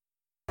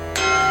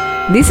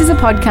This is a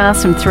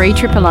podcast from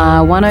 3RRR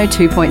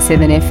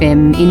 102.7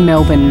 FM in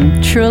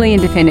Melbourne, truly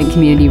independent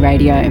community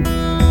radio.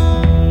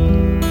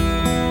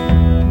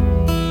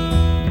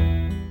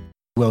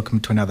 Welcome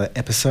to another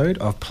episode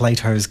of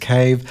Plato's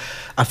Cave,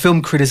 a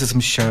film criticism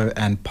show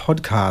and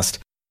podcast.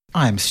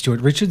 I'm Stuart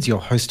Richards, your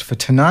host for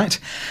tonight,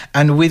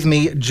 and with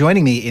me,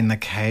 joining me in the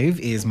cave,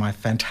 is my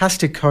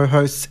fantastic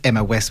co-hosts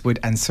Emma Westwood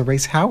and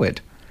Cerise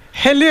Howard.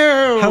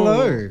 Hello!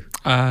 Hello!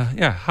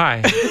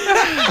 Hi.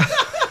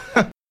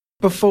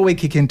 Before we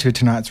kick into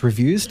tonight's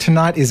reviews,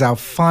 tonight is our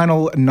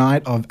final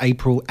night of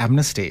April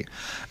Amnesty.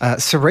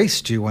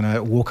 Cerise, do you want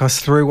to walk us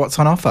through what's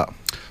on offer?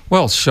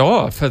 Well,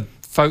 sure. For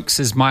folks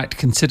as might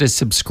consider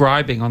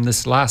subscribing on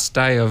this last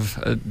day of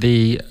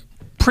the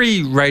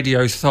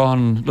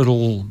pre-radiothon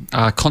little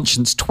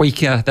conscience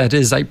tweaker that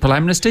is April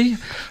Amnesty,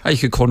 you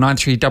could call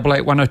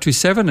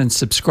 93881027 and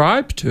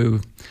subscribe to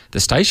the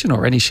station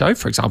or any show,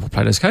 for example,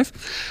 Plato's Cave.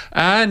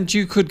 And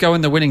you could go in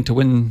the winning to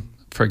win,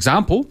 for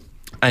example,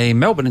 a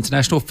Melbourne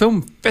International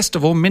Film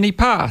Festival mini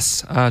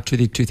pass to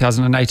the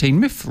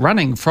 2018 MIF,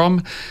 running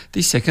from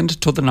the 2nd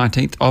to the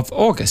 19th of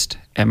August.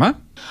 Emma?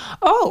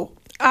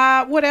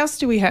 What else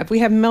do we have? We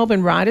have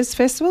Melbourne Writers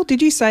Festival.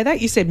 Did you say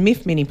that? You said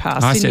MIF mini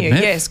pass, didn't you?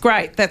 MIF. Yes,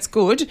 great. That's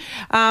good.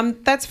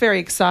 That's very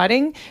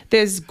exciting.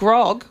 There's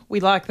grog. We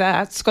like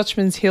that.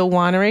 Scotchman's Hill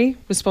Winery,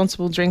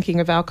 responsible drinking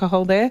of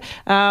alcohol there.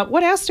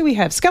 What else do we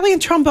have? Scully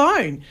and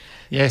Trombone.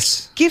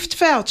 Yes. Gift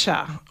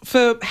voucher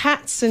for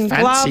hats and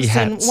Fancy gloves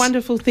hats. And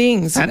wonderful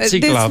things. Fancy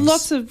There's gloves.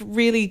 lots of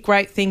really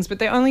great things, but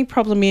the only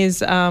problem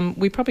is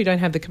we probably don't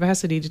have the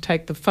capacity to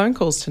take the phone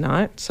calls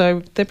tonight,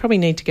 so they probably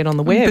need to get on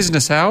the web.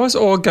 Business hours,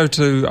 or go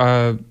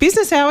to...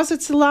 Business hours,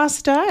 it's the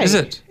last day. Is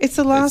it? It's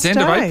the last day. It's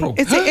the end of April.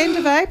 It's the end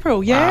of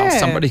April, yeah. Wow,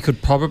 somebody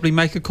could probably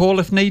make a call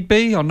if need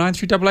be on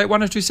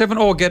 93881027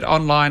 or get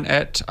online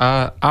at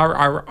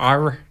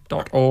rrr.org.au.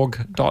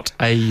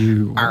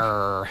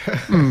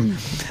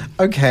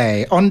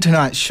 Okay, on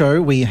tonight's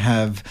show we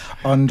have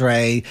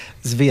Andrei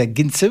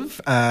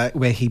Zvyagintsev,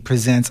 where he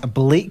presents a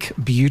bleak,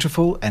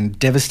 beautiful and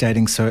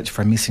devastating search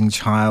for a missing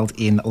child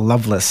in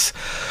Loveless.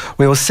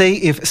 We will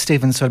see if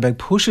Steven Soderbergh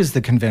pushes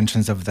the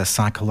conventions of the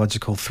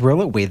psychological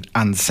thriller with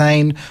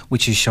Unsane,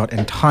 which is shot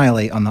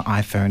entirely on the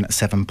iPhone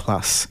 7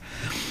 Plus.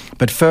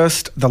 But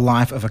first, the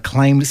life of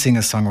acclaimed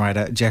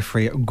singer-songwriter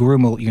Jeffrey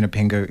Gurumul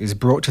Yunupingu is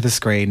brought to the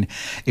screen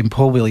in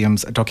Paul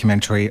Williams'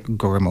 documentary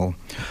Gurumul.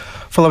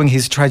 Following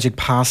his tragic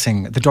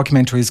passing, the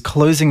documentary's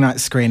closing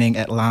night screening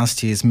at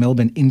last year's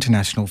Melbourne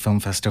International Film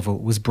Festival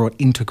was brought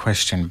into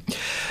question.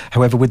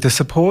 However, with the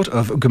support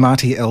of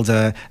Gumati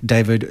elder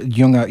David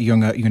Yunga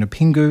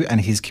Yunupingu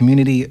and his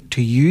community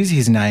to use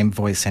his name,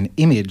 voice and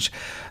image,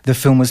 the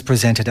film was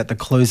presented at the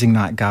closing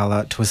night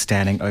gala to a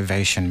standing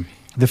ovation.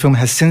 The film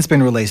has since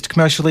been released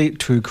commercially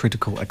to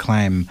critical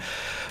acclaim.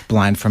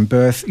 Blind from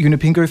birth,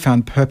 Yunupingu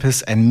found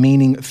purpose and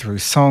meaning through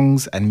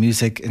songs and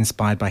music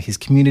inspired by his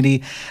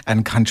community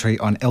and country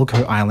on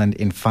Elcho Island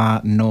in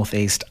far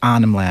northeast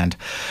Arnhem Land.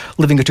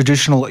 Living a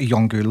traditional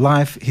Yolngu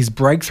life, his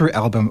breakthrough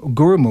album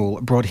Gurumul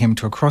brought him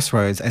to a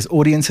crossroads as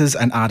audiences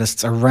and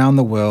artists around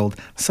the world,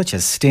 such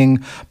as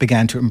Sting,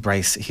 began to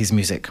embrace his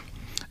music.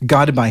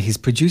 Guided by his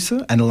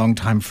producer and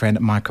longtime friend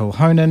Michael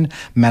Honan,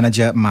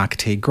 manager Mark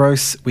T.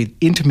 Gross, with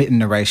intermittent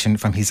narration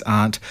from his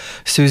aunt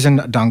Susan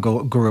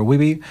Dungle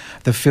Guruwiwi,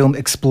 the film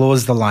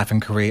explores the life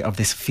and career of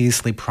this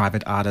fiercely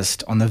private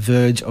artist on the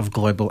verge of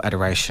global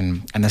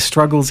adoration and the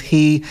struggles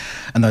he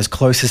and those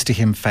closest to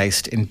him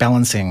faced in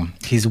balancing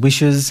his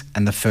wishes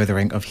and the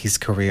furthering of his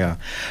career.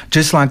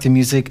 Just like the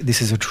music,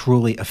 this is a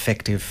truly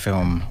effective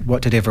film.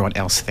 What did everyone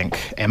else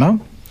think? Emma?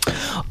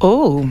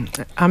 Oh,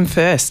 I'm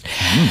first.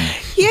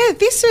 Yeah,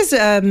 this is,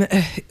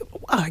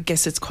 I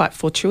guess it's quite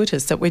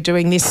fortuitous that we're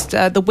doing this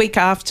the week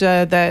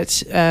after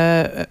that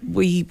at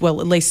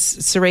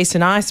least Cerise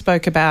and I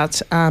spoke about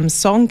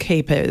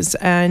Songkeepers,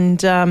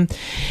 and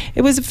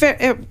it was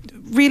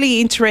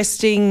really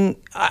interesting.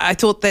 I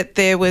thought that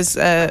there was...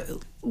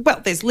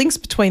 there's links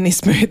between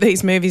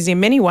these movies in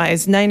many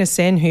ways. Naina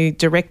Sen, who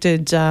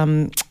directed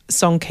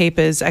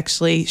Songkeepers,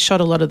 actually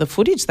shot a lot of the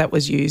footage that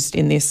was used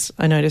in this,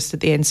 I noticed at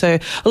the end. So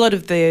a lot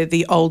of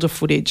the older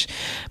footage.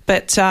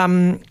 But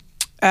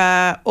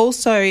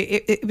also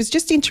it was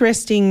just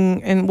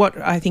interesting, and what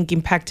I think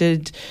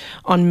impacted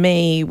on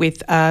me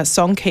with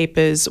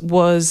Songkeepers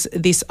was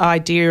this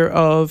idea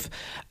of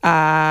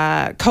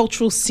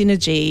cultural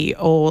synergy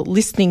or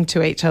listening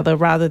to each other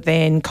rather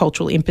than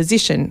cultural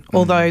imposition.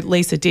 Although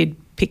Lisa did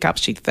pick up,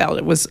 she felt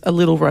it was a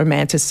little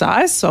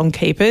romanticised,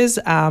 Songkeepers,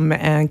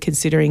 and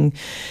considering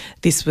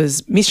this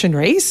was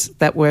missionaries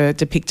that were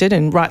depicted,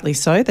 and rightly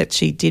so that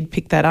she did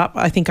pick that up.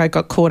 I think I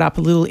got caught up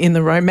a little in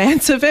the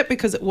romance of it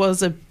because it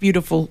was a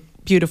beautiful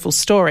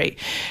story.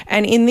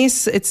 And in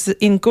this, it's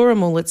in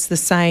Gurumul, it's the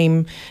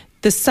same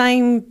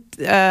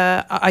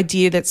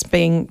idea that's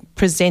being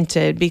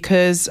presented,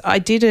 because I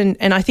didn't,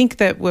 and I think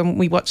that when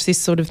we watch this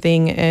sort of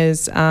thing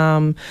as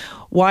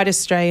white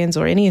Australians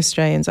or any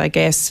Australians, I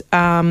guess,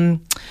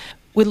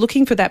 we're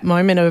looking for that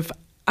moment of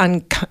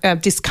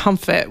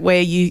discomfort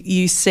where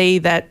you see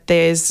that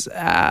there's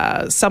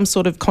some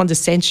sort of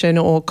condescension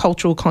or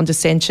cultural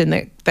condescension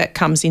that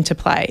comes into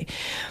play.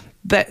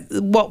 But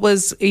what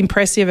was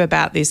impressive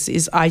about this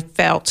is I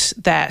felt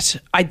that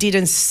I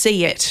didn't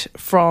see it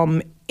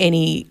from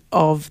any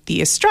of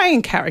the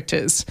Australian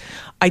characters.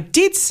 I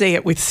did see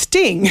it with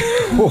Sting.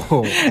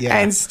 Oh, yeah.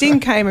 And Sting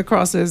came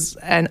across as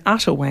an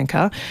utter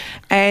wanker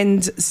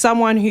and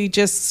someone who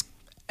just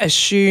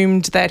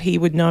assumed that he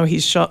would know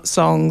his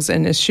songs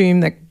and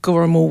assumed that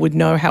Gurrumul would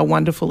know how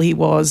wonderful he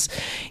was,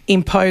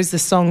 imposed the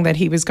song that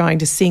he was going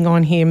to sing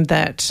on him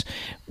that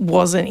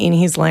wasn't in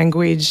his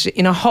language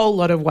in a whole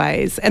lot of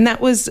ways. And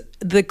that was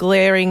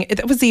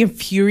the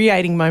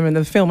infuriating moment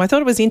of the film. I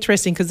thought it was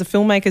interesting because the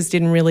filmmakers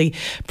didn't really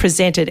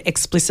present it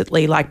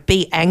explicitly like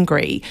be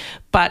angry,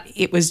 but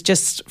it was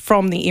just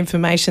from the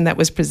information that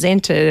was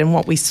presented and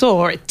what we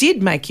saw, it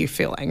did make you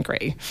feel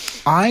angry.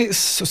 I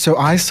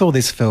saw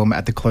this film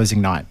at the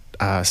closing night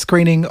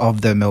screening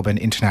of the Melbourne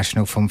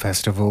International Film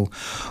Festival,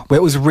 where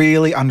it was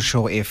really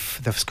unsure if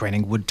the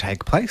screening would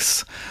take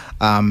place.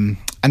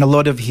 And a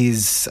lot of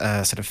his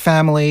sort of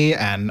family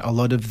and a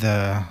lot of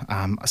the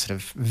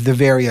the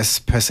various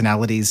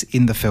personalities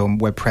in the film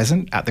were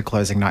present at the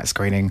closing night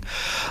screening.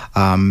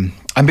 And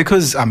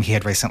because he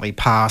had recently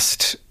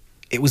passed,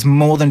 it was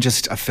more than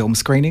just a film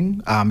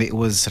screening. It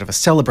was sort of a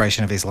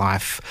celebration of his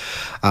life.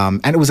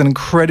 And it was an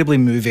incredibly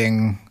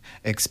moving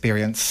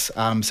experience.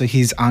 So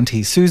his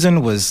auntie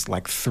Susan was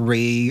like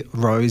 3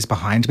 rows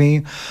behind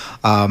me.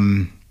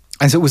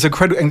 And so it was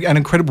an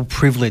incredible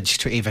privilege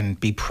to even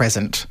be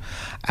present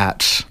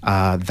at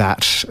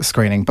that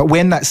screening. But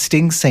when that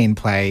Sting scene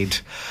played,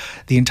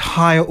 the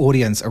entire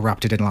audience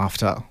erupted in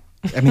laughter.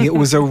 I mean, it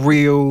was a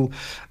real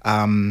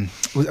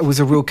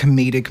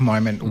comedic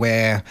moment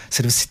where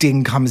sort of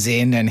Sting comes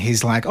in and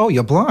he's like, "Oh,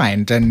 you're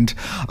blind," and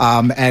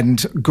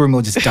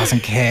Gurrumul just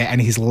doesn't care and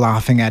he's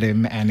laughing at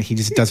him and he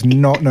just does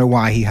not know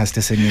why he has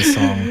to sing this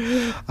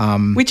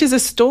song, which is a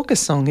stalker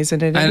song,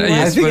 isn't it? And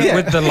yes,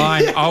 with the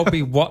line, "I'll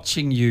be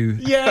watching you,"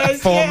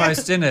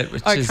 foremost in it.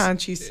 Which is,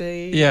 can't you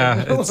see?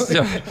 Yeah,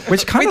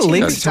 which kind of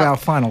links to our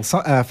final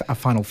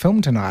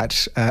film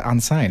tonight,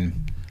 Unsane.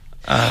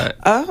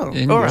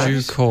 In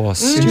due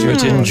course.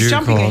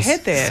 Jumping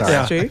ahead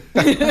there, Stu.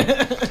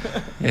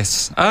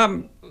 Yes.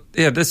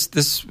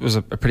 This was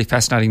a pretty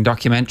fascinating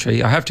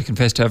documentary. I have to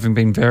confess to having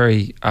been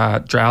very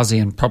drowsy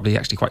and probably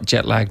actually quite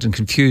jet lagged and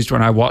confused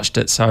when I watched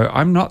it. So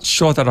I'm not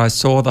sure that I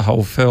saw the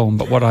whole film,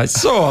 but what I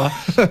saw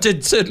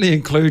did certainly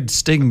include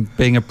Sting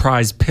being a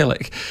prize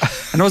pillock.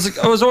 And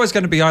it was always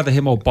going to be either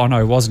him or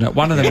Bono, wasn't it?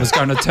 One of them was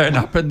going to turn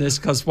up in this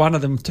because one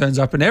of them turns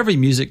up in every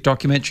music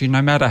documentary,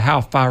 no matter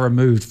how far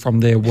removed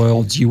from their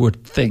worlds you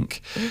would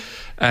think.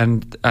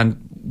 And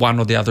one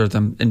or the other of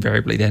them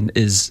invariably then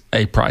is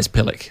a prize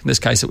pillock. In this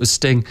case, it was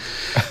Sting.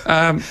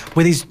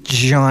 With his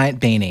giant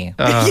beanie.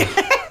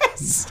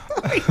 Yes.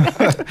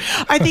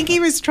 I think he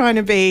was trying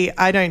to be,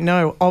 I don't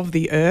know, of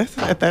the earth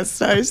at that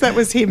stage. That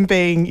was him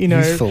being,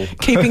 youthful.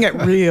 Keeping it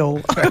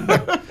real.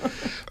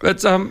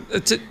 But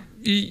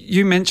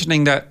you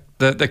mentioning that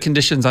the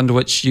conditions under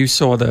which you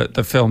saw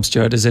the film,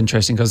 Stuart, is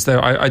interesting because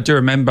I do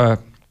remember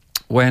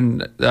when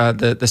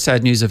the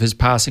sad news of his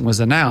passing was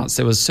announced,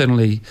 there was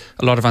certainly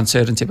a lot of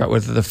uncertainty about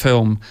whether the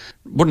film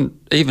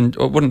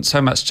wouldn't so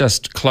much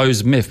just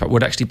close MIFF, but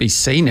would actually be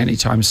seen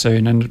anytime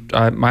soon. And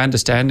my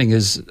understanding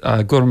is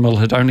Gurrumul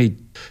had only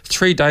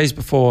 3 days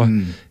before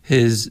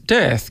his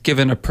death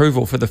given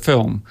approval for the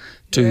film.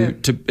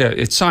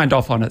 It signed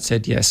off on it,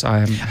 said, yes, I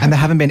am. And there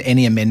haven't been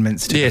any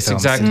amendments to the film. Yes,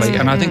 exactly.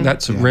 And I think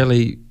that's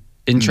really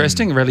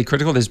interesting, really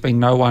critical. There's been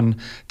no one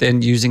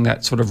then using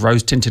that sort of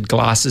rose-tinted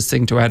glasses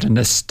thing to add a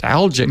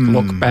nostalgic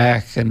look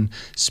back and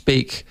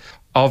speak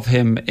of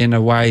him in a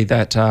way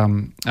that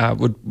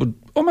would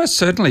almost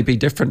certainly be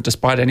different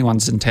despite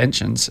anyone's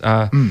intentions.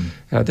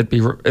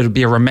 It'd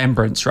be a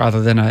remembrance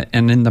rather than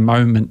an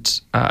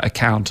in-the-moment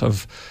account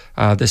of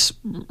this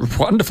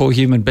wonderful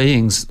human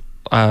being's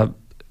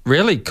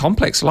really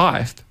complex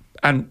life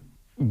and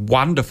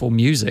wonderful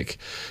music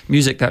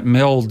that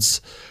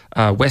melds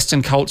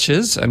Western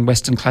cultures and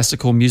Western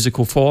classical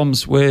musical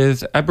forms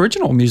with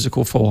Aboriginal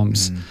musical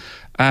forms,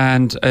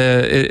 and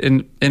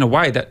in a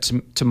way that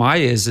to my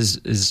ears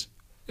is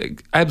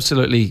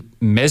absolutely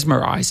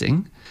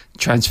mesmerising,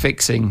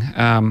 transfixing.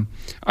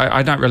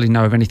 I don't really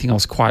know of anything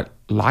else quite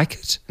like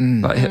it,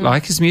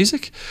 like his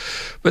music.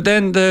 But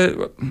then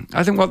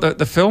I think what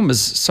the film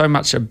is so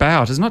much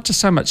about is not just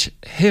so much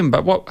him,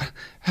 but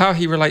how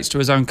he relates to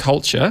his own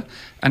culture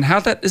and how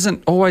that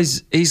isn't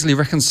always easily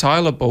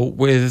reconcilable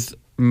with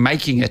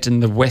making it in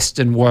the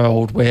Western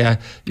world where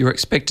you're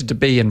expected to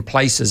be in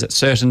places at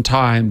certain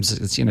times.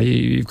 It's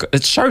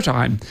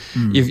showtime.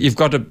 You've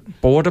got to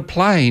board a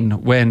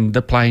plane when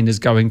the plane is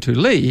going to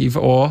leave,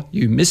 or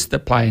you miss the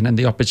plane and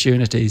the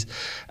opportunities.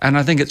 And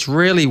I think it's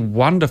really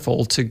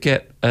wonderful to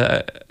get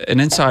an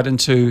insight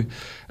into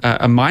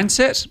a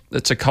mindset.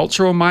 It's a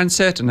cultural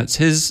mindset and it's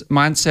his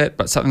mindset,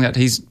 but something that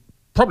he's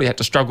probably had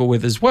to struggle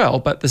with as well.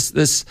 But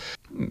this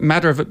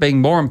matter of it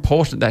being more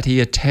important that he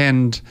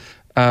attend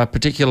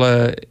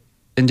particular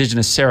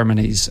Indigenous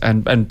ceremonies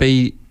and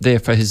be there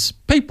for his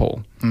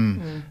people.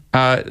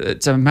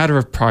 It's a matter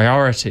of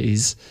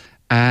priorities.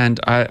 And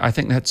I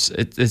think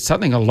it's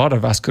something a lot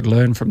of us could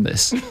learn from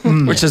this,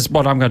 which is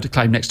what I'm going to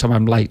claim next time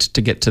I'm late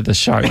to get to the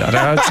show.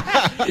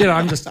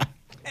 I'm just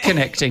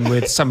connecting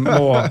with some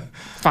more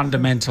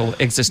fundamental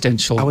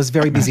existential. I was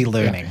very busy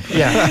learning.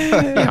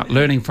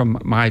 Learning from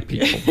my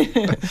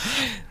people.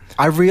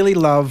 I really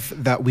love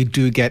that we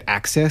do get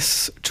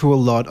access to a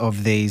lot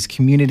of these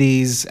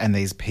communities and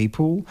these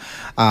people.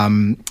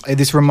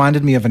 This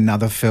reminded me of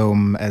another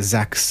film,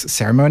 Zach's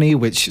Ceremony,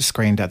 which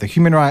screened at the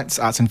Human Rights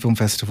Arts and Film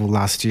Festival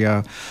last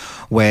year,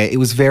 where it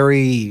was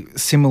very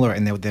similar,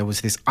 and there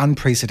was this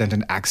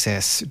unprecedented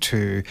access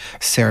to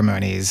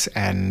ceremonies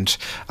and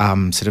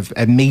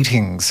and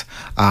meetings.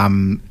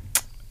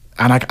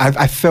 And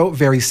I felt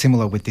very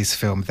similar with this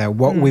film. That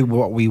what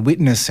we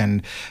witness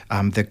and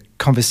the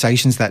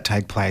conversations that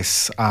take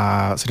place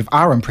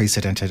are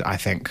unprecedented, I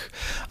think,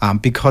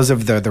 because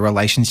of the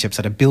relationships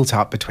that are built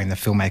up between the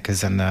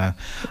filmmakers and the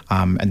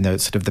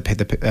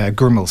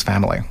Gurrumul's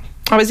family.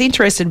 I was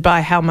interested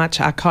by how much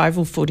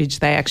archival footage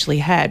they actually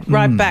had,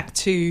 right back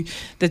to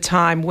the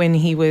time when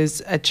he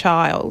was a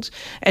child,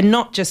 and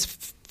not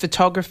just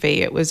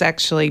photography, it was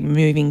actually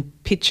moving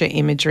picture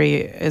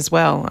imagery as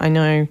well. I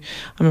know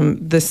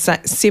I'm the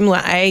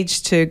similar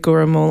age to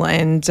Gurrumul,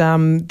 and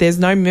there's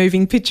no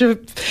moving picture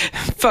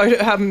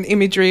photo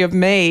imagery of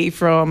me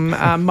from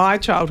my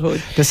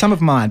childhood. There's some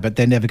of mine, but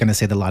they're never going to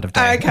see the light of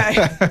day.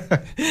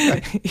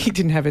 Okay. He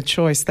didn't have a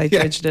choice. They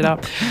dredged it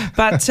up.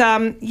 But,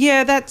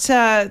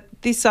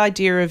 this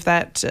idea of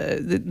that,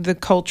 the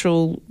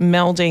cultural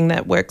melding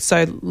that worked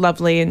so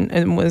lovely and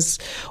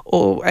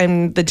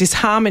the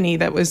disharmony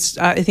that was,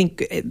 I think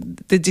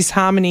the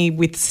disharmony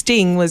with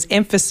Sting was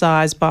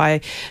emphasised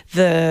by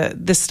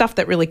the stuff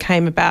that really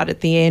came about at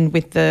the end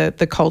with the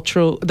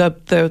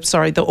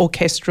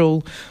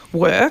orchestral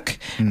work,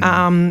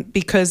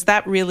 because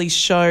that really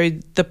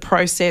showed the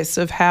process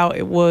of how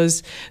it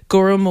was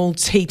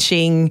Gurrumul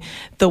teaching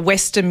the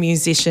Western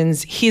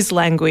musicians his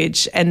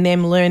language and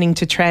them learning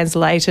to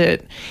translate it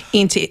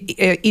into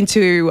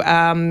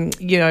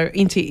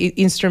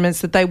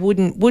instruments that they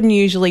wouldn't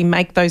usually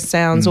make those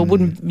sounds or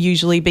wouldn't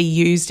usually be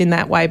used in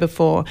that way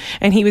before.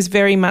 And he was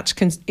very much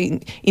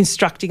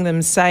instructing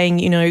them, saying,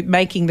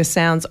 making the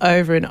sounds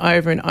over and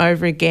over and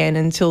over again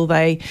until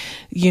they,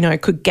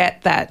 could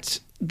get that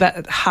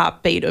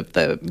heartbeat of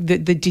the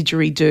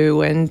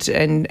didgeridoo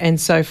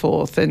and so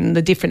forth, and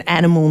the different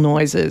animal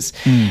noises.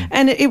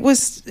 And it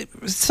was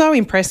so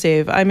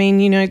impressive. I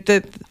mean,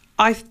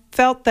 I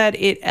felt that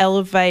it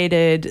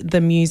elevated the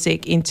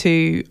music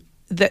into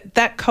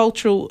that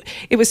cultural.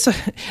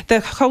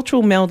 The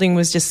cultural melding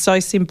was just so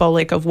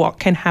symbolic of what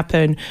can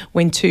happen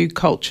when two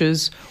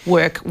cultures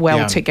work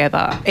well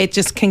together. It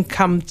just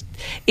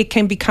it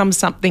can become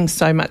something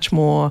so much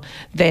more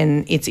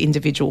than its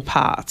individual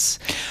parts.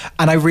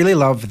 And I really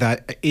love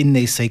that in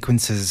these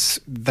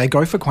sequences, they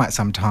go for quite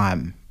some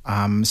time.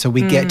 So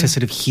we get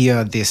to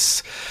hear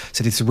this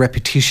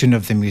repetition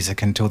of the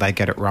music until they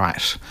get it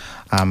right.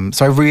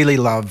 So I really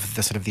love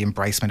the the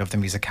embracement of the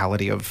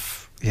musicality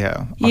of his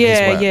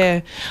work.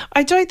 Yeah.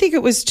 I don't think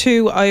it was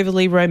too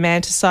overly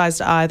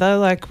romanticised either.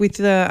 Like with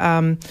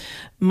the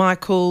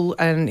Michael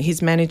and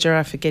his manager,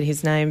 I forget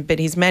his name, but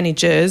his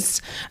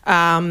managers,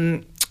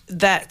 when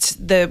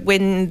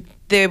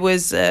there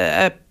was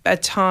a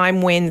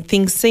time when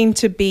things seemed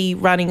to be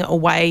running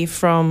away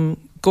from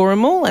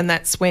Gurrumul, and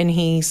that's when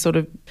he sort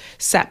of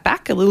sat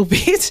back a little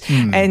bit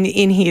and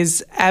in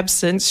his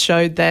absence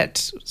showed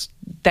that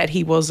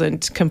he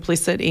wasn't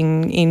complicit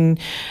in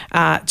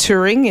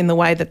touring in the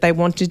way that they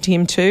wanted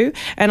him to.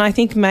 And I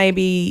think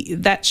maybe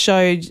that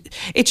showed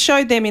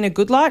them in a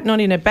good light,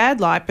 not in a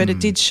bad light, but it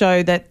did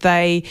show that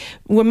they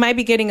were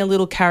maybe getting a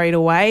little carried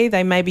away.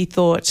 They maybe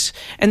thought,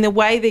 and the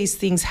way these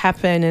things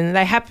happen, and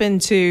they happen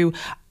to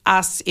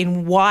us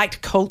in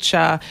white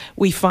culture,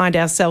 we find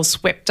ourselves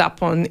swept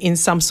up in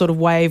some sort of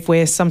wave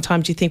where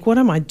sometimes you think, what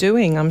am I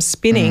doing? I'm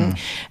spinning.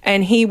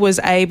 And he was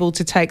able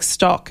to take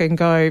stock and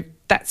go,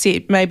 that's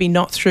it, maybe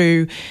not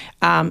through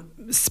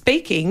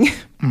speaking,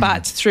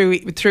 but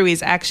through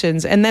his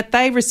actions, and that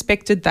they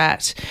respected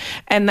that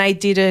and they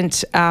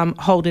didn't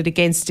hold it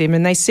against him.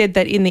 And they said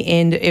that in the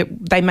end,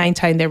 they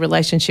maintained their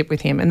relationship with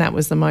him, and that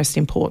was the most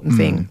important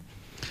thing.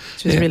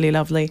 Which was really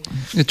lovely.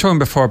 You're talking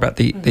before about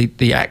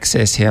the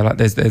access here. Like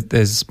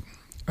there's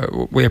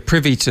we're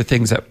privy to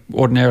things that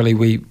ordinarily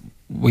we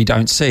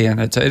don't see, and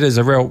it is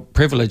a real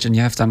privilege. And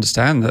you have to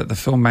understand that the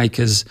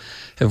filmmakers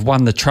have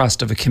won the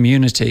trust of a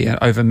community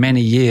over many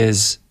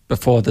years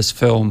before this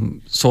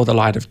film saw the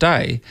light of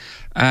day.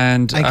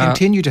 And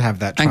continue to have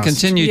that trust. And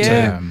continue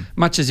to,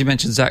 much as you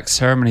mentioned Zach's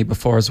Ceremony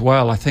before as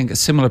well, I think a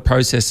similar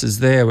process is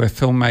there where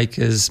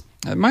filmmakers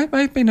it may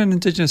have been an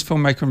Indigenous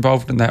filmmaker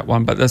involved in that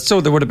one, but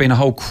there would have been a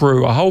whole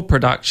crew, a whole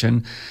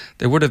production.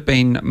 There would have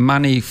been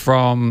money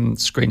from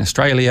Screen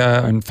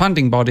Australia and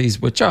funding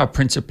bodies, which are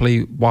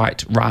principally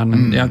white run.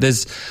 And,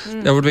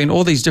 there would have been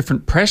all these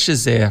different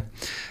pressures there,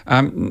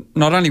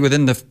 not only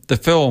within the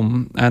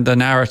film and the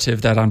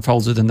narrative that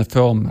unfolds within the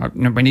film.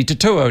 We need to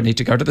tour, we need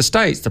to go to the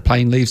States, the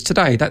plane leaves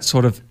today, that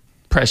sort of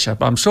pressure.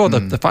 But I'm sure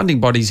the funding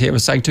bodies here were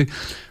saying too,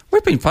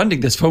 we've been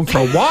funding this film for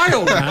a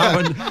while now,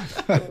 and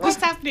what's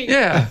happening?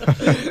 Yeah,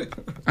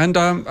 and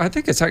I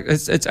think it's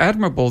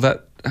admirable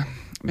that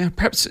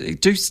perhaps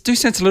do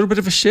sense a little bit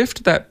of a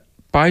shift that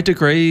by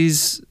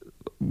degrees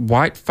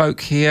white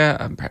folk here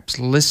are perhaps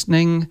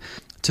listening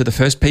to the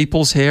First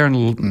Peoples here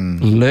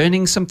and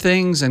learning some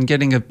things and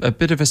getting a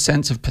bit of a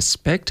sense of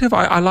perspective.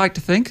 I like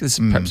to think this is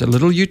perhaps a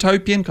little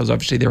utopian because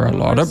obviously there are a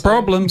lot of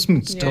problems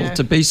still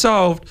to be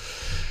solved.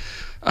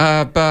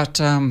 But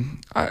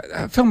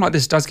a film like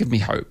this does give me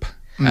hope.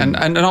 And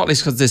not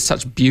least because there's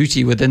such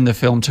beauty within the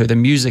film too. The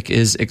music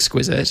is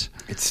exquisite.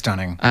 It's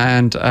stunning.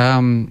 And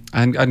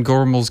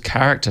Gurrumul's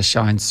character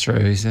shines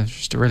through. He's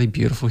just a really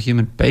beautiful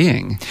human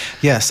being.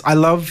 Yes, I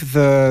love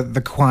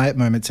the quiet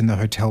moments in the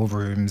hotel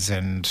rooms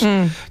and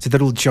the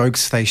little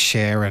jokes they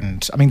share.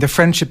 And I mean, the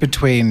friendship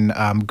between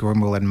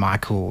Gurrumul and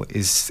Michael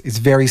is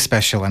very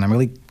special, and I'm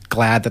really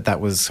glad that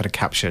was sort of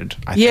captured.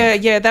 I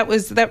think.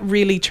 That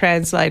really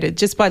translated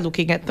just by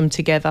looking at them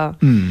together.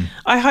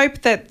 I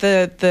hope that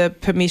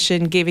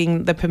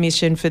giving the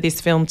permission for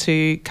this film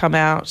to come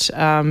out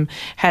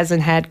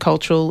hasn't had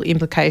cultural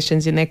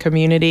implications in their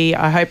community.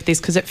 I hope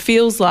because it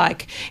feels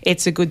like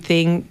it's a good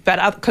thing,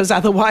 but because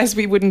otherwise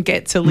we wouldn't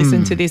get to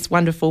listen to this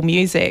wonderful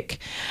music.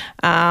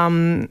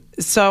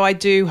 So I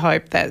do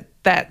hope that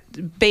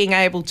being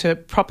able to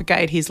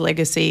propagate his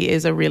legacy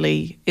is a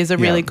really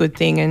good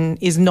thing and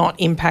is not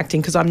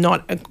impacting, because I'm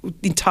not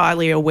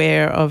entirely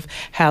aware of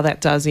how that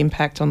does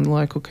impact on the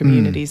local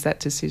communities, that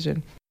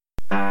decision.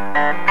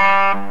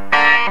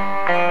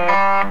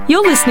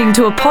 You're listening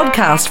to a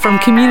podcast from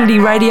Community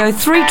Radio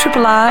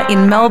 3RRR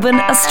in Melbourne,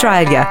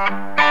 Australia.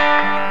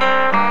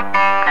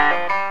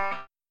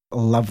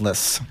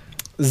 Loveless.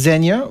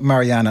 Xenia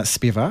Mariana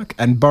Spivak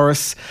and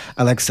Boris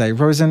Alexei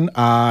Rosen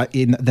are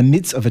in the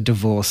midst of a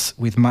divorce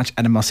with much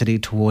animosity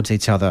towards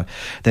each other.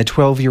 Their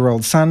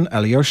 12-year-old son,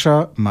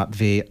 Alyosha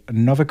Matvey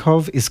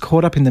Novikov, is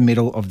caught up in the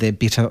middle of their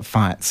bitter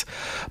fights.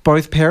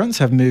 Both parents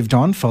have moved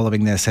on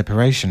following their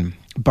separation.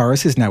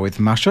 Boris is now with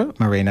Masha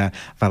Marina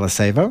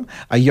Valaseva,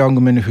 a young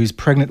woman who's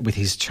pregnant with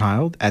his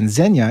child, and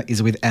Xenia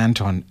is with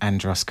Anton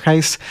Andros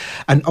Case,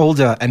 an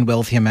older and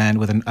wealthier man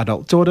with an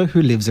adult daughter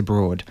who lives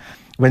abroad.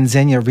 When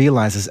Xenia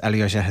realises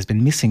Alyosha has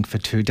been missing for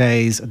 2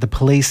 days, the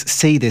police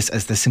see this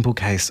as the simple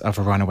case of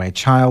a runaway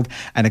child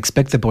and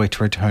expect the boy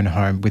to return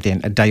home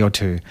within a day or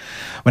two.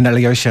 When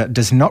Alyosha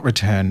does not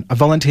return, a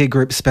volunteer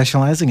group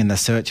specialising in the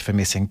search for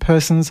missing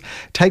persons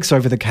takes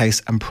over the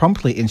case and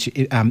promptly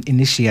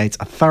initiates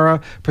a thorough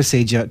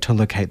procedure to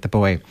locate the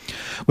boy.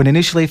 When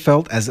initially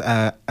felt as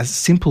a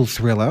simple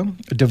thriller,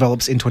 it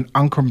develops into an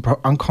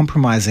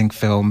uncompromising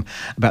film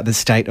about the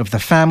state of the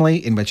family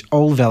in which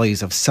all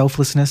values of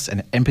selflessness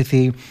and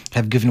empathy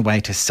have given way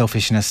to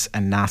selfishness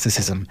and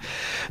narcissism.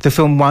 The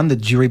film won the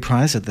jury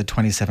prize at the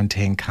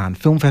 2017 Cannes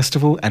Film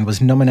Festival and was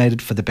nominated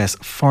for the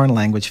Best Foreign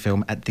Language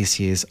Film at this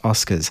year's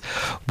Oscars.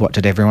 What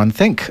did everyone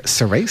think,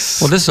 Cerise?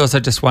 Well, this also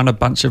just won a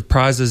bunch of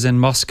prizes in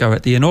Moscow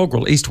at the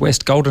inaugural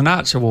East-West Golden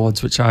Arch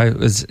Awards, which I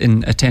was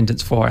in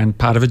attendance for and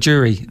part of a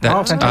jury.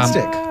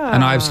 Fantastic.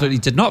 And I absolutely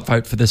did not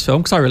vote for this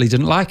film because I really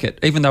didn't like it,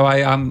 even though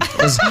I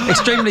was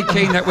extremely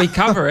keen that we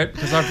cover it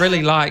because I've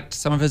really liked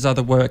some of his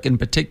other work, in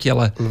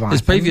particular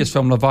his previous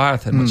film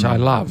Leviathan, which I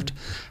loved.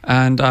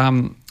 And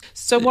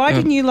so why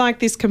didn't you like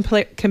this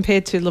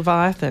compared to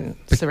Leviathan,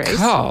 Cerise?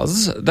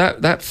 Because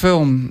that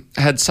film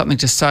had something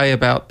to say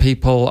about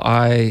people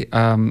I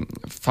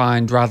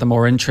find rather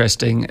more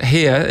interesting.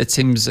 Here, it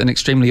seems an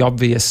extremely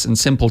obvious and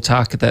simple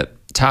target,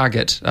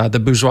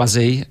 the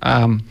bourgeoisie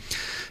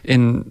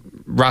in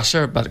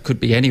Russia, but it could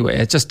be anywhere.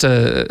 It's just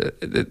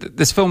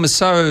this film is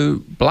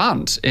so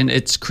blunt in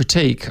its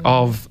critique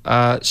of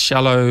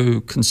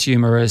shallow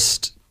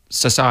consumerist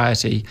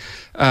society.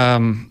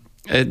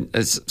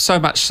 It's so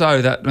much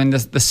so that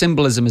the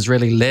symbolism is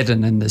really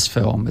leaden in this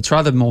film. It's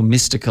rather more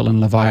mystical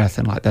in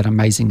Leviathan, like that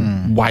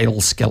amazing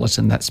whale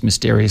skeleton that's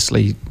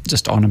mysteriously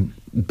just on a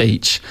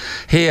beach.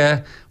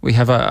 Here we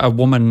have a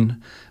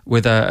woman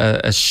with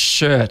a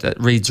shirt that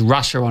reads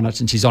Russia on it,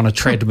 and she's on a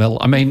treadmill.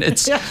 I mean,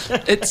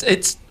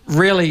 it's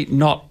really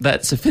not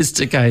that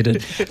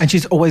sophisticated. And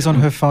she's always on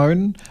her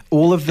phone.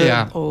 All of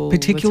the,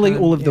 particularly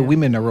all of the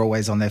women are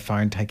always on their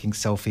phone taking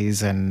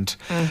selfies, and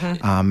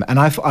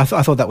I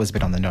thought that was a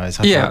bit on the nose.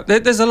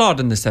 There's a lot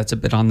in this that's a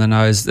bit on the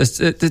nose.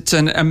 It's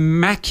an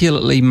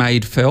immaculately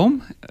made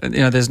film.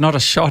 There's not a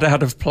shot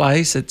out of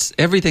place.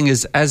 Everything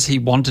is as he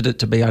wanted it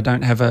to be. I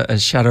don't have a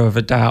shadow of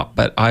a doubt,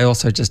 but I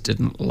also just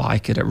didn't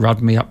like it. It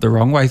rubbed me up the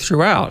wrong way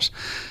throughout.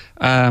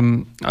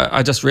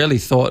 I just really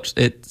thought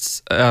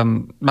it's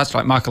much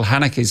like Michael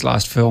Haneke's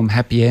last film,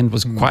 Happy End,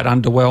 was quite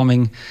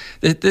underwhelming.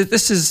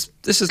 This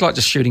is like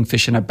just shooting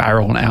fish in a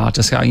barrel now,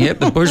 just going, yep,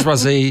 the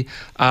bourgeoisie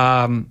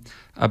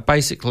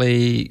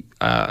basically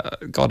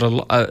got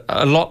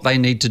a lot they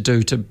need to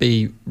do to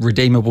be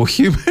redeemable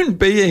human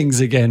beings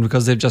again,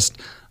 because they've just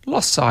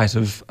lost sight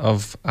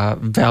of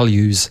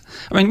values.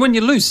 I mean, when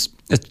you lose,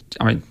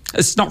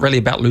 it's not really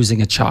about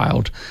losing a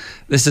child.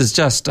 This is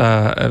just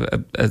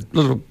a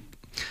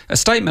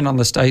statement on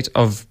the state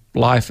of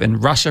life in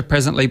Russia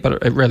presently,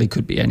 but it really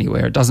could be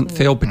anywhere. It doesn't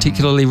feel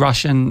particularly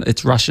Russian.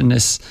 It's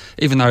Russianness,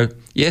 even though,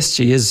 yes,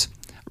 she is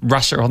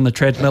Russia on the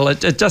treadmill.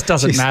 It just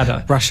doesn't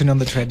matter. Russian on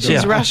the treadmill.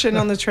 She's Russian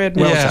on the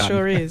treadmill. Yeah. She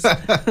sure is.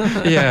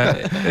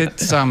 Yeah,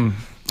 it's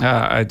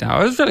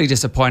I was really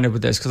disappointed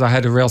with this because I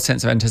had a real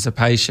sense of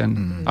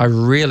anticipation. I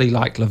really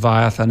liked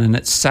Leviathan, and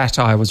its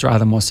satire was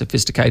rather more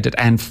sophisticated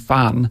and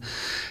fun.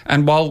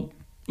 And while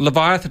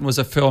Leviathan was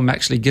a film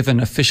actually given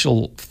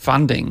official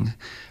funding,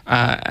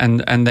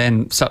 and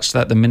then such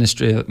that the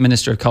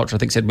Minister of Culture, I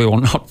think, said, we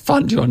will not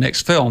fund your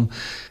next film,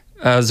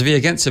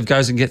 Zviya Gintsev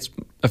goes and gets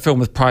a film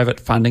with private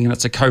funding, and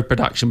it's a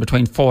co-production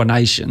between 4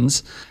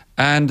 nations.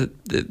 And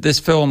this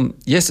film,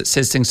 yes, it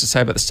says things to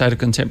say about the state of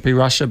contemporary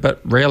Russia,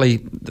 but really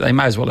they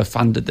may as well have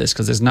funded this,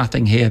 because there's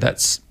nothing here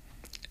that's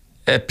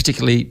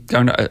particularly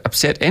going to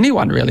upset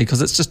anyone, really,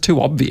 because it's just too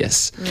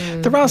obvious.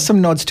 There are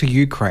some nods to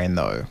Ukraine,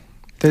 though.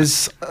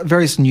 There's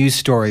various news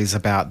stories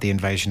about the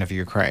invasion of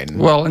Ukraine.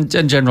 Well, in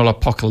general,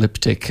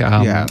 apocalyptic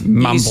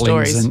mumblings.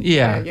 Stories. And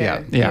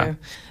yeah.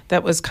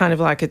 That was kind of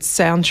like its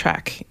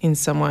soundtrack in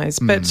some ways.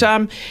 But,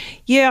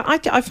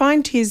 I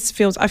find his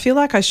films, I feel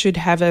like I should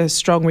have a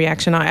strong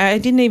reaction. I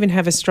didn't even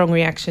have a strong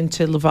reaction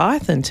to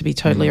Leviathan, to be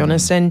totally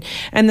honest. And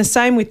the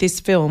same with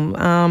this film.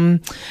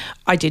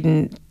 I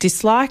didn't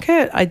dislike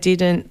it. I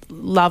didn't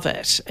love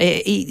it.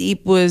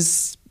 It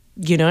was...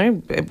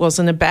 it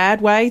wasn't a bad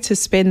way to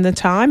spend the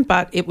time,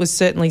 but it was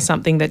certainly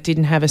something that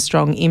didn't have a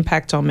strong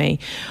impact on me.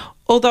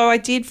 Although I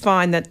did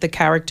find that the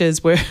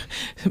characters were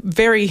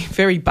very,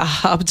 very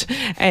barbed,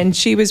 and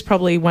she was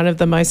probably one of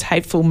the most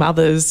hateful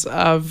mothers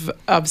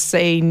I've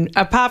seen.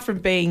 Apart from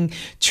being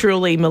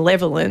truly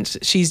malevolent,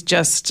 she's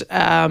just,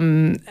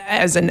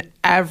 as an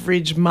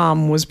average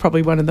mum, was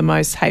probably one of the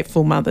most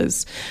hateful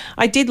mothers.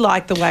 I did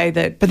like the way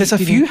that... But there's a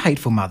few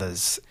hateful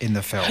mothers in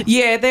the film.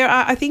 Yeah, there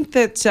are. I think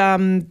that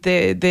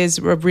there's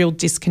a real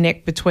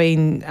disconnect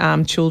between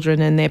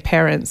children and their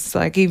parents.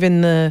 Like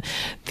even the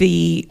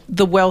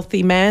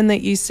wealthy man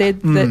that you said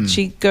that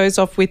she goes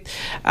off with,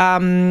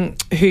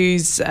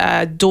 whose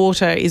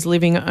daughter is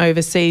living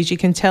overseas. You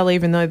can tell,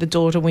 even though the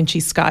daughter, when she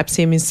Skypes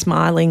him, is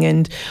smiling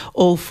and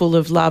all full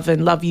of love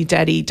and love you,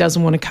 Daddy,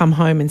 doesn't want to come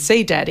home and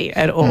see Daddy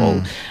at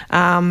all.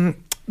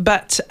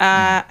 But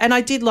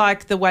I did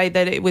like the way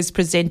that it was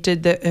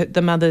presented,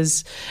 the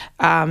mother's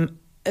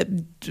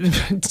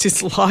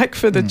dislike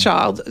for the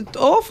child,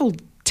 awful,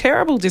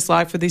 terrible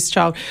dislike for this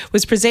child,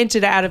 was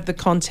presented out of the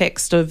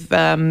context of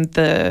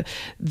the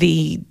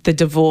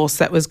divorce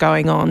that was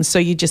going on. So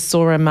you just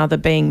saw a mother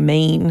being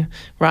mean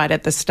right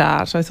at the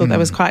start. I thought that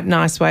was quite a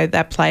nice way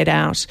that played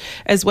out,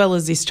 as well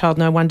as this child.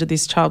 No wonder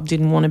this child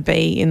didn't want to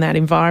be in that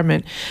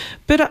environment.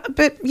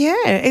 But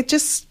yeah, it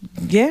just,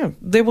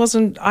 there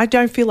wasn't, I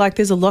don't feel like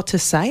there's a lot to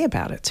say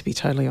about it, to be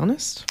totally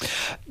honest.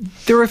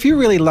 There are a few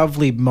really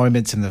lovely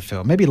moments in the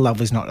film. Maybe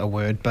lovely's not a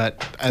word,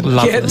 but...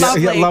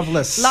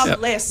 Loveless.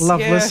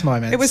 Loveless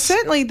moments. It was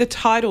certainly, the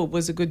title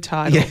was a good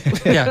title.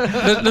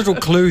 Little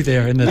clue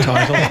there in the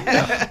title.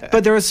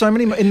 But there are so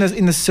many, in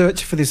the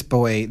search for this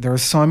boy, there are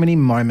so many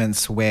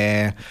moments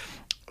where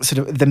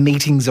sort of the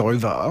meeting's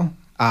over,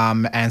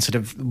 and sort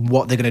of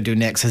what they're going to do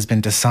next has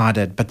been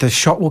decided, but the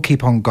shot will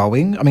keep on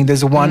going. I mean,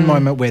 there's one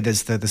moment where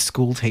there's the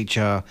school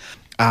teacher,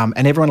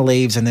 and everyone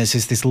leaves, and there's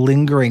this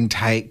lingering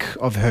take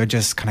of her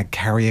just kind of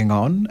carrying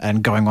on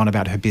and going on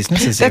about her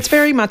business. That's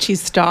very much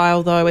his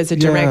style, though, as a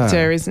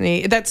director, isn't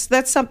he?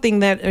 That's something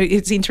that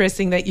it's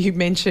interesting that you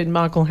mentioned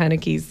Michael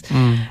Haneke's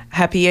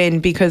Happy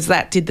End, because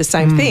that did the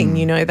same thing.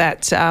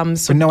 That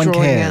sort but no of one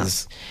drawing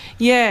cares. out.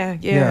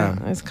 Yeah.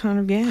 It's kind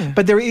of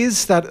But there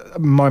is that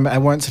moment. I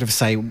won't sort of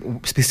say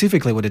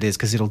specifically what it is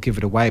because it'll give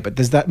it away. But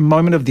there's that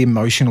moment of the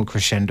emotional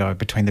crescendo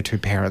between the two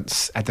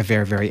parents at the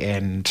very, very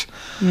end.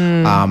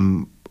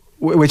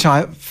 Which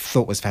I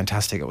thought was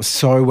fantastic. It was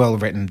so well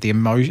written.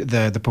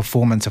 The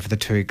performance of the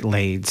two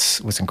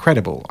leads was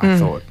incredible, I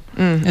thought.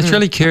 It's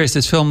really curious.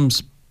 This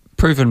film's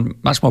proven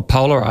much more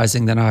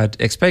polarising than I'd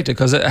expected,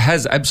 because it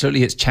has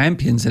absolutely its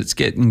champions. It's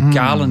getting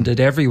garlanded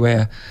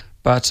everywhere.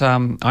 But I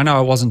know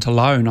I wasn't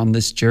alone on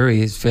this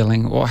jury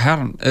feeling, well, how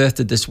on earth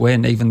did this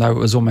win, even though it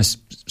was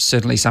almost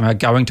certainly somehow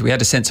going to. We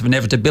had a sense of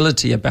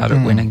inevitability about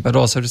it winning, but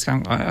also just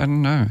going, I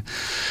don't know.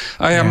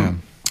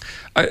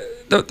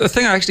 The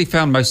thing I actually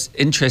found most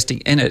interesting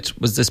in it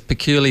was this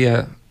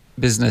peculiar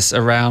business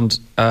around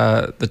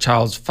the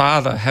child's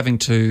father having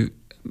to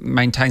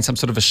maintain some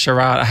sort of a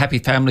charade, a happy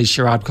family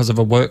charade because of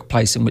a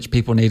workplace in which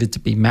people needed to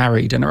be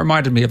married. And it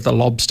reminded me of The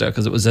Lobster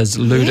because it was as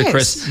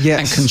ludicrous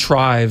and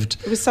contrived.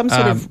 It was some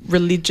sort of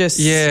religious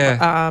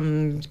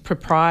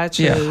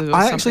proprietor. Yeah.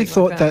 I actually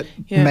thought that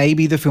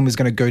maybe the film was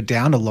going to go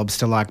down a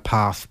lobster-like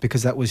path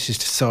because that was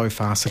just so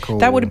farcical.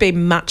 That would have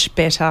been much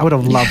better. I would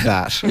have loved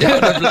that.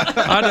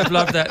 I'd have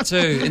loved that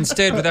too.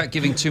 Instead, without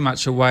giving too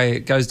much away,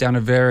 it goes down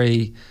a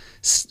very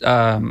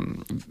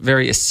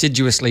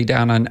assiduously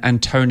down an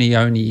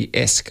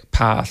Antonioni-esque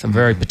path, a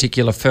very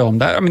particular film.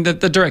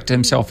 The director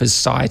himself has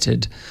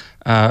cited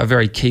a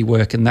very key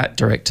work in that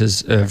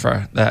director's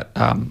oeuvre that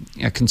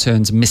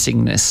concerns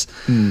missingness.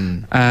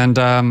 And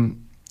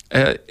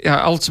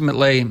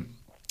ultimately,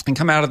 and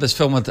come out of this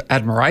film with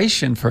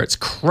admiration for its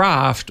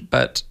craft,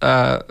 but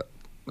I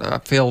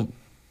feel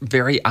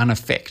very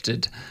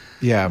unaffected.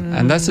 Yeah.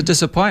 And that's a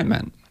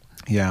disappointment.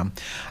 Yeah.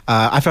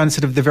 I found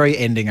sort of the very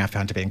ending I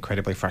found to be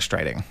incredibly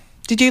frustrating.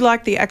 Did you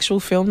like the actual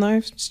film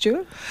though,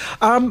 Stuart?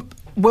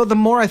 Well, the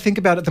more I think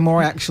about it, the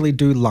more I actually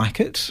do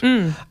like it.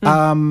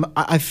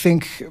 I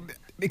think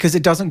because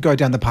it doesn't go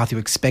down the path you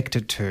expect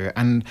it to.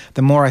 And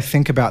the more I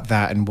think about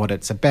that and what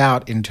it's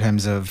about in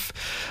terms of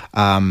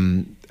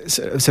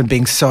so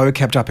being so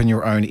kept up in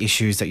your own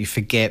issues that you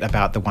forget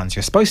about the ones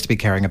you're supposed to be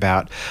caring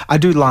about, I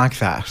do like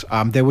that.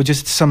 There were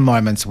just some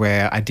moments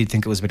where I did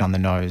think it was a bit on the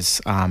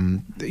nose.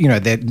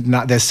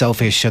 They're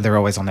selfish, they're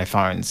always on their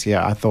phones.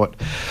 Yeah, I thought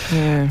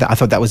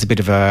that was a bit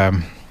of a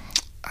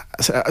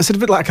sort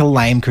of like a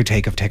lame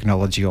critique of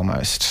technology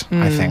almost,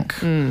 I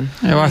think.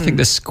 I think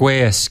The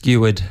Square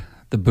skewered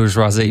the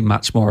bourgeoisie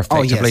much more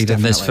effectively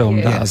than this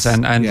film does,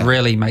 and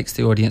really makes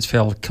the audience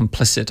feel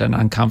complicit and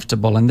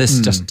uncomfortable. And this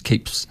just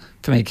keeps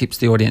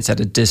the audience at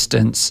a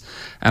distance,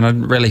 and I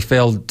really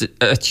feel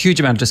a huge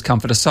amount of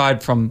discomfort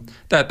aside from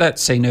that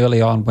scene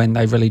early on when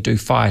they really do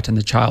fight and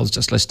the child's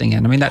just listening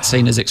in. I mean, that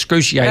scene is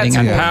excruciating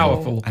and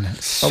powerful. And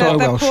it's so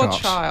well poor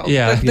shot. Child.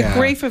 The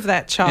grief of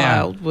that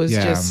child was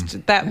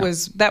just that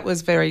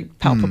was very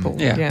palpable.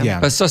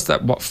 But it's just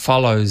that what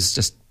follows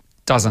just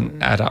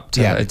doesn't add up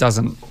to it.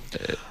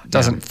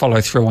 Doesn't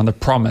follow through on the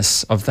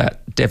promise of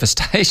that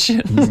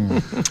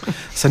devastation.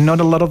 So not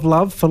a lot of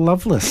love for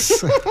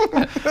Loveless.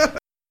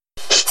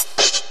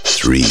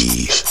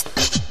 3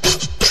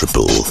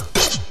 triple.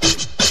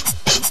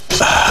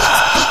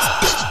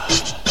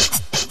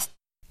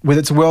 With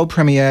its world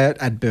premiere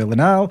at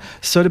Berlinale,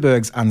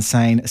 Soderbergh's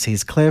Unsane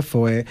sees Claire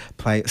Foy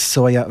play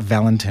Sawyer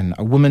Valentin,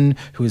 a woman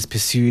who is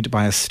pursued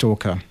by a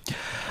stalker.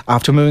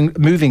 After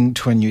moving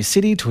to a new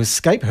city to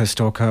escape her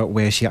stalker,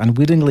 where she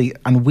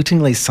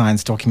unwittingly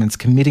signs documents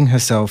committing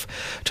herself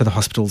to the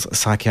hospital's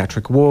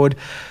psychiatric ward,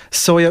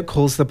 Sawyer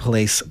calls the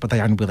police, but they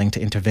are unwilling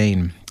to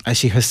intervene, as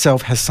she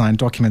herself has signed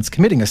documents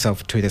committing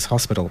herself to this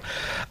hospital.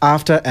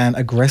 After an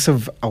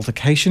aggressive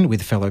altercation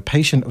with fellow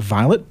patient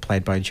Violet,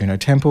 played by Juno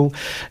Temple,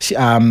 she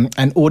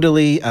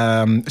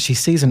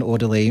sees an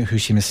orderly who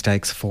she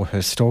mistakes for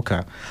her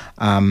stalker,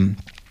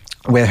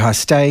 where her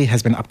stay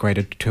has been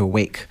upgraded to a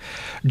week.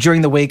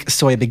 During the week,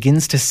 Sawyer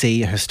begins to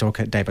see her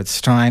stalker David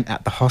Stein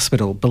at the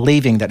hospital,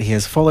 believing that he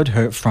has followed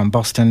her from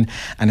Boston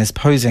and is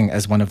posing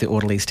as one of the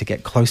orderlies to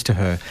get close to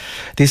her.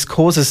 This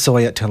causes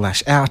Sawyer to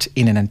lash out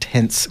in an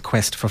intense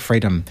quest for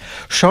freedom.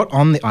 Shot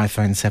on the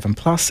iPhone 7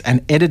 Plus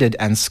and edited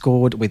and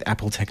scored with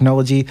Apple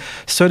technology,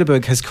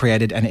 Soderbergh has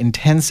created an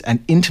intense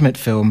and intimate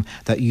film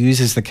that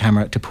uses the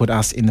camera to put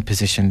us in the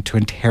position to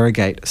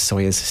interrogate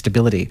Sawyer's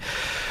stability.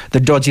 The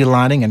dodgy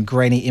lighting and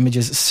grainy images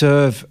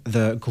serve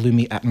the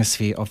gloomy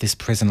atmosphere of this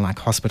prison-like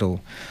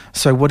hospital.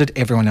 So what did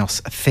everyone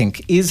else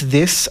think? Is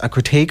this a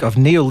critique of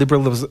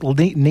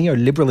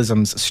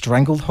neoliberalism's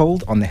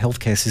stranglehold on the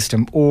healthcare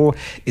system, or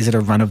is it a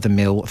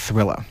run-of-the-mill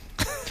thriller?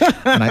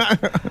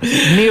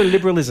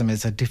 Neoliberalism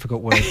is a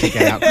difficult word to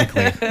get out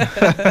quickly.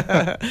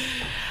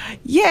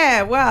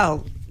 Yeah,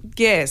 well,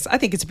 yes, I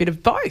think it's a bit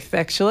of both,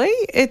 actually.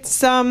 It's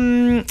sort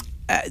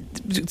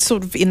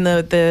of in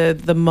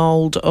the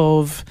mould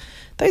of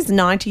those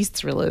 90s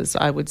thrillers,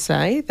 I would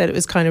say, that it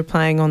was kind of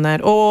playing on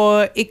that,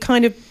 or it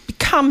kind of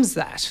becomes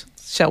that,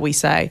 shall we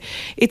say.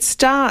 It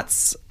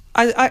starts,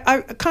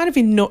 I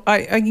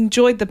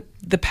enjoyed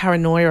the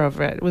paranoia of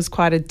it. It was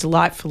quite a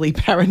delightfully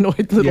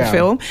paranoid little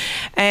film.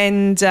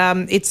 And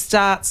it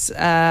starts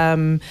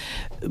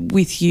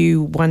with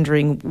you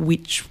wondering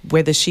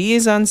whether she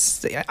is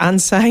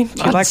insane.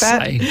 Do you like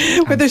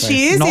that? Whether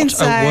she is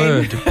insane. Not a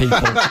word, people.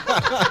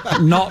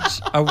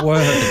 Not a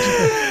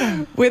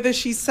word. Whether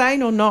she's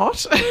sane or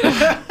not.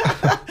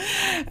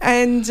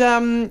 And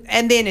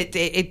then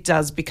it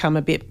does become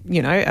a bit,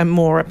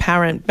 more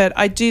apparent. But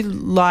I do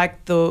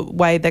like the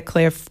way that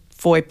Claire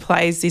Foy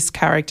plays this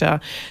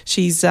character.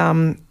 She's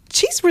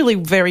she's really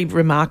very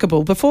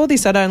remarkable. Before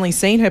this, I'd only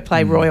seen her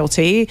play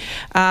royalty,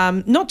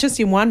 not just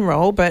in one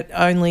role, but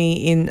only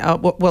in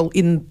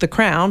in The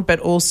Crown, but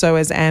also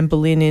as Anne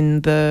Boleyn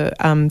in the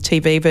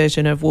TV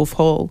version of Wolf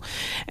Hall.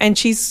 And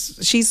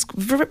she's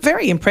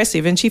very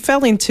impressive. And she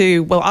fell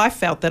into, I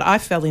felt that I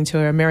fell into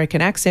her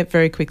American accent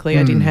very quickly.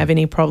 I didn't have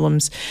any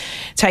problems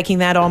taking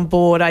that on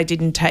board. I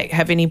didn't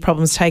have any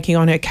problems taking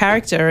on her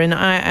character. And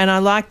I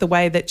liked the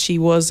way that she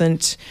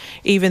wasn't,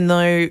 even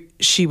though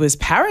she was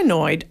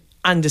paranoid,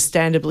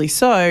 understandably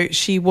so,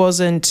 she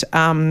wasn't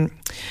a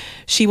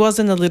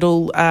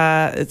little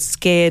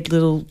scared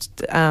little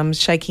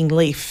shaking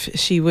leaf.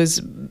 She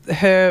was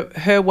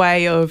her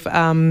way of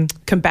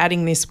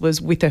combating this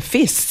was with her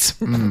fists,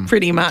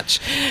 pretty much,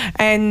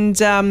 and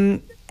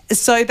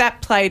so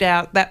that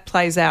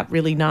plays out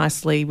really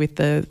nicely with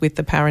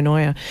the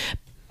paranoia.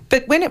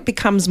 But when it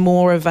becomes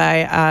more of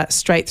a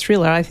straight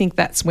thriller, I think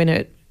that's when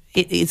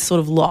it sort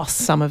of lost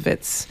some of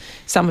its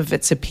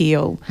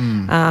appeal.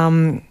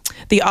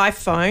 The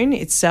iPhone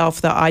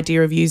itself, the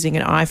idea of using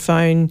an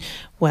iPhone,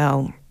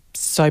 well,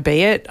 so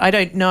be it. I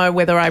don't know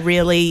whether I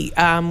really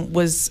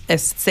was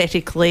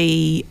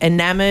aesthetically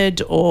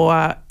enamoured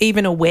or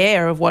even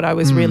aware of what I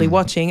was really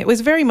watching. It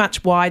was very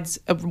much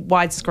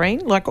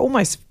widescreen, like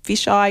almost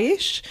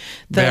fisheye-ish,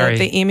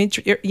 the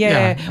image.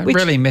 Yeah, it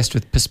really messed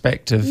with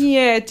perspective.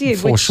 Yeah, it did.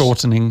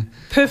 Foreshortening.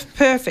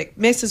 Perfect.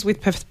 Messes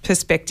with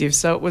perspective.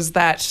 So it was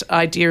that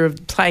idea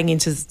of playing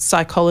into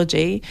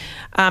psychology.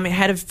 It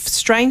had a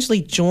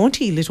strangely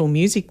jaunty little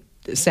music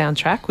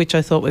soundtrack, which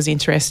I thought was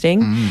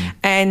interesting,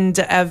 and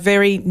a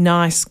very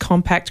nice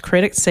compact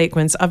credit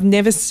sequence. I've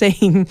never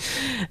seen,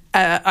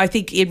 I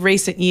think in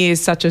recent years,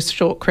 such a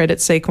short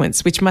credit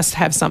sequence, which must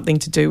have something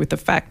to do with the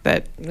fact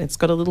that it's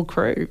got a little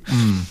crew.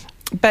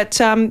 But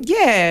I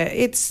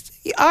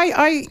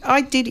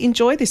did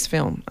enjoy this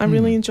film. I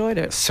really enjoyed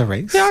it.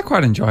 Cerise? Yeah, I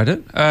quite enjoyed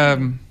it.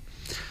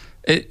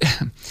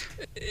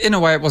 In a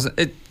way, it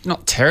wasn't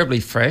not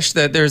terribly fresh.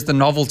 There's the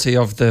novelty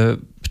of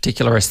the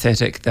particular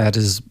aesthetic that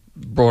is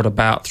brought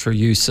about through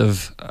use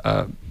of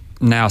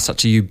now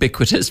such a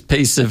ubiquitous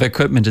piece of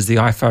equipment as the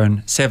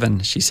iPhone 7,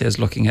 she says,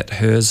 looking at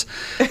hers.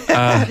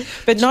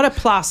 But not a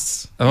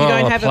Plus. You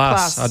don't have a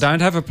Plus. I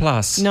don't have a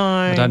Plus. No.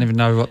 I don't even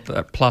know what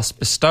the Plus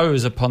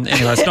bestows upon...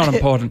 Anyway, it's not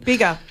important.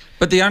 Bigger.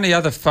 But the only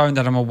other phone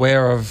that I'm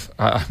aware of,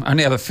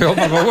 only other film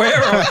I'm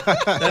aware of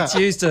that's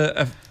used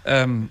a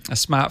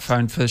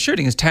smartphone for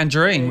shooting is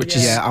Tangerine, which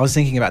is... Yeah, I was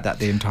thinking about that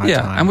the entire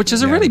time. And which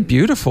is a really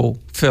beautiful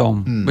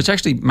film, which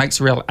actually makes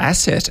a real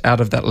asset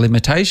out of that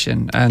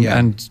limitation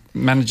and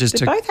manages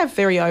They both have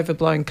very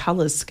overblown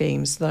colour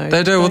schemes, though.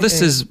 They do. Well,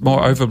 this is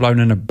more overblown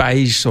in a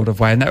beige sort of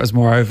way, and that was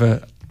more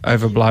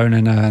overblown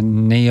in a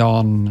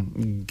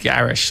neon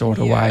garish sort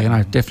of way, and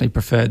I definitely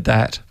preferred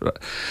that.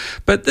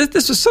 But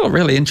this was still a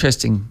really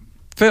interesting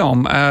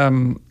film.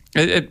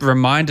 It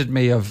reminded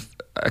me of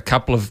a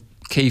couple of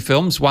key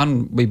films.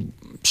 One we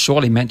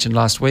surely mentioned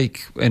last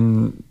week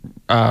in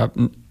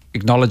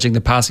acknowledging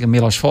the passing of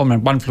Milos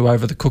Forman, One Flew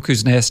Over the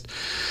Cuckoo's Nest.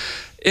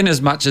 In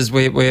as much as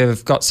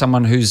we've got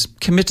someone who's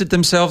committed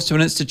themselves to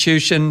an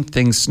institution,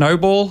 things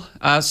snowball.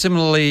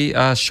 Similarly,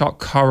 Shock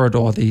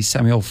Corridor, the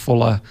Samuel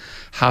Fuller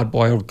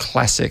hard-boiled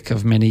classic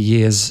of many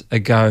years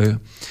ago.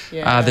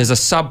 Yeah. There's a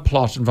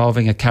subplot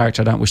involving a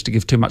character I don't wish to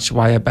give too much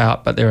away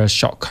about, but there are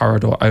Shock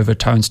Corridor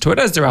overtones to it,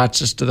 as there are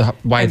just to the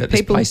way that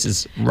this place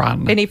is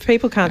run. And if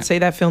people can't see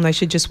that film, they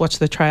should just watch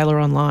the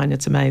trailer online.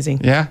 It's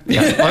amazing. Yeah.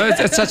 Well,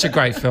 it's such a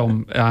great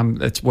film.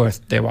 It's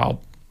worth their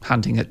while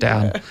hunting it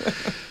down.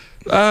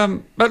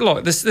 But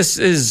look, this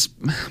is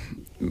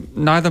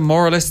neither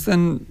more or less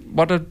than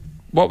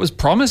what was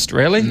promised,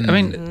 really. I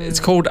mean, it's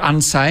called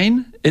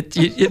Unsane.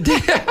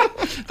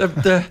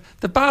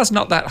 The bar's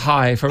not that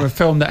high from a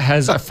film that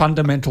has a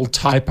fundamental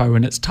typo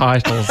in its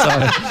title,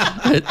 so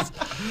it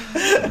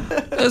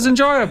was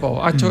enjoyable.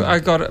 I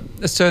got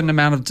a certain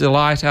amount of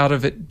delight out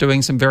of it,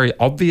 doing some very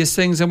obvious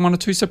things and one or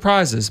two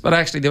surprises. But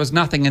actually, there was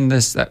nothing in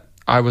this that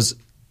I was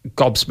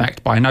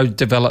gobsmacked by, no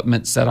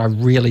developments that I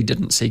really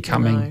didn't see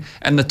coming. No.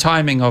 And the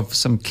timing of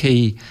some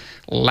key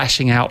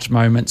lashing out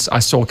moments I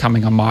saw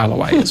coming a mile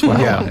away as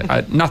well.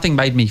 Nothing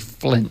made me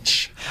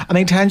flinch. I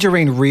mean,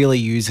 Tangerine really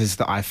uses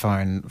the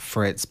iPhone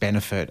for its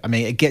benefit. I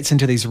mean, it gets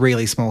into these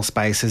really small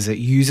spaces. It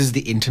uses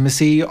the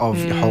intimacy of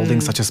holding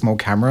such a small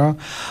camera.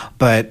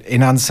 But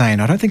in Unsane,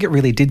 I don't think it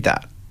really did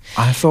that.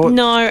 I thought it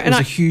was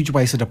a huge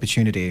wasted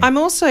opportunity. I'm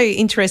also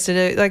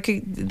interested, like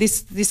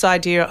this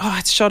idea,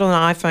 it's shot on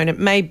an iPhone. It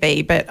may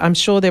be, but I'm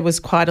sure there was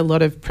quite a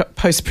lot of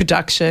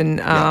post-production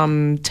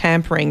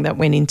tampering that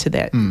went into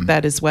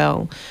that as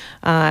well.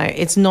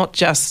 It's not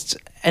just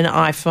an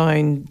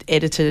iPhone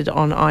edited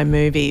on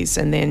iMovies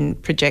and then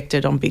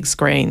projected on big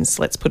screens,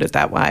 let's put it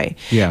that way.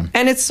 Yeah.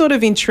 And it's sort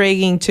of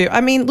intriguing too.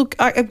 I mean, look,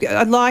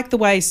 I like the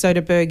way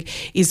Soderbergh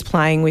is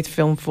playing with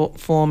film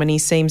form, and he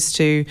seems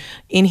to,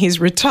 in his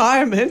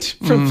retirement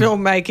from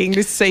filmmaking,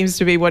 this seems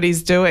to be what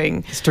he's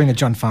doing. He's doing a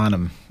John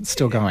Farnham It's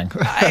still going.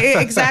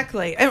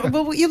 Exactly.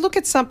 Well, you look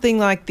at something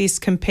like this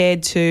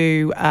compared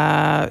to,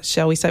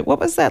 shall we say, what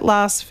was that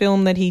last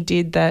film that he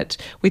did that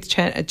with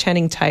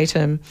Channing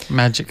Tatum?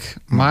 Magic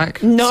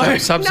Mike? No.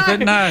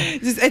 Subsequent? No.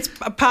 It's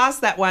past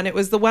that one. It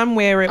was the one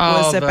where it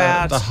was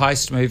about... the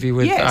heist movie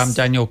with Yes.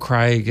 Daniel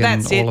Craig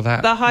and That's all it. of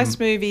that. The heist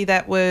movie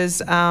that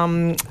was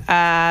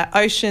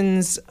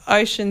Ocean's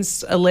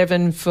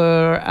 11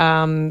 for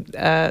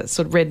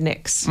sort of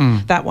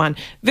rednecks. That one.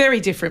 Very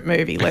different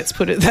movie, let's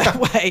put it that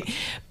way.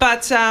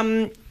 But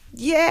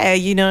yeah,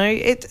 you know,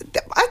 I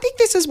think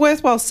this is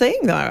worthwhile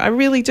seeing, though. I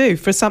really do,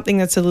 for something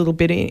that's a little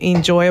bit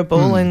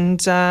enjoyable and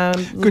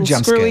Good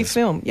jump screwy scares.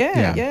 film.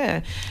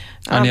 Yeah.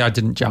 Only I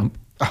didn't jump.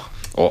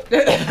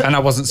 And I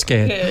wasn't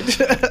scared.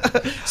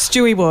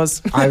 Stewie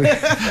was.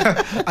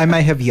 I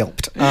may have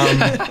yelped.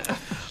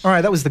 All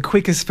right, that was the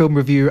quickest film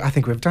review I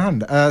think we've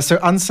done. So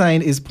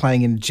Unsane is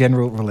playing in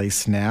general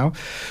release now.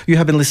 You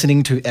have been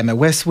listening to Emma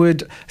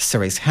Westwood,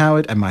 Cerise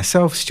Howard and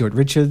myself, Stuart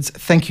Richards.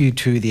 Thank you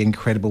to the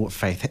incredible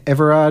Faith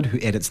Everard, who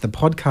edits the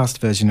podcast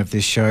version of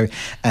this show,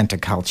 and to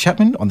Carl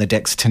Chapman on the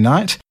decks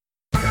tonight.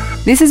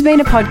 This has been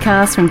a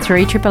podcast from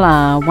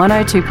 3RRR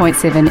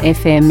 102.7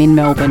 FM in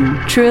Melbourne.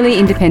 Truly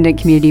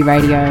independent community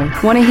radio.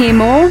 Want to hear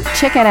more?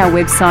 Check out our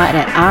website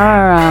at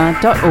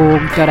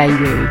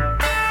rrr.org.au.